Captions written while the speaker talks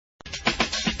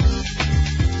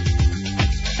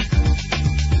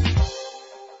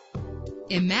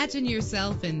Imagine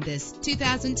yourself in this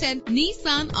 2010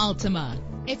 Nissan Altima.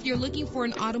 If you're looking for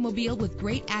an automobile with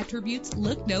great attributes,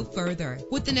 look no further.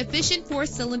 With an efficient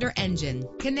 4-cylinder engine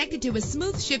connected to a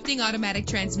smooth shifting automatic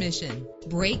transmission,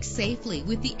 brake safely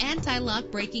with the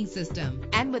anti-lock braking system.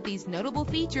 And with these notable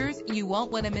features, you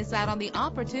won't want to miss out on the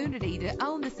opportunity to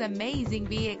own this amazing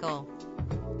vehicle.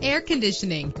 Air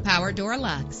conditioning, power door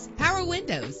locks, power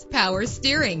windows, power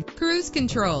steering, cruise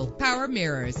control, power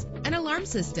mirrors, an alarm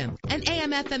system, an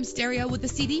AM/FM stereo with a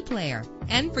CD player.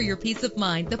 And for your peace of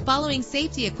mind, the following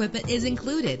safety equipment is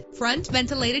included: front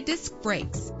ventilated disc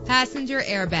brakes, passenger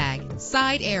airbag,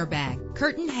 side airbag,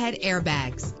 curtain head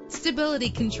airbags, stability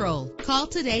control. Call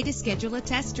today to schedule a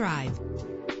test drive.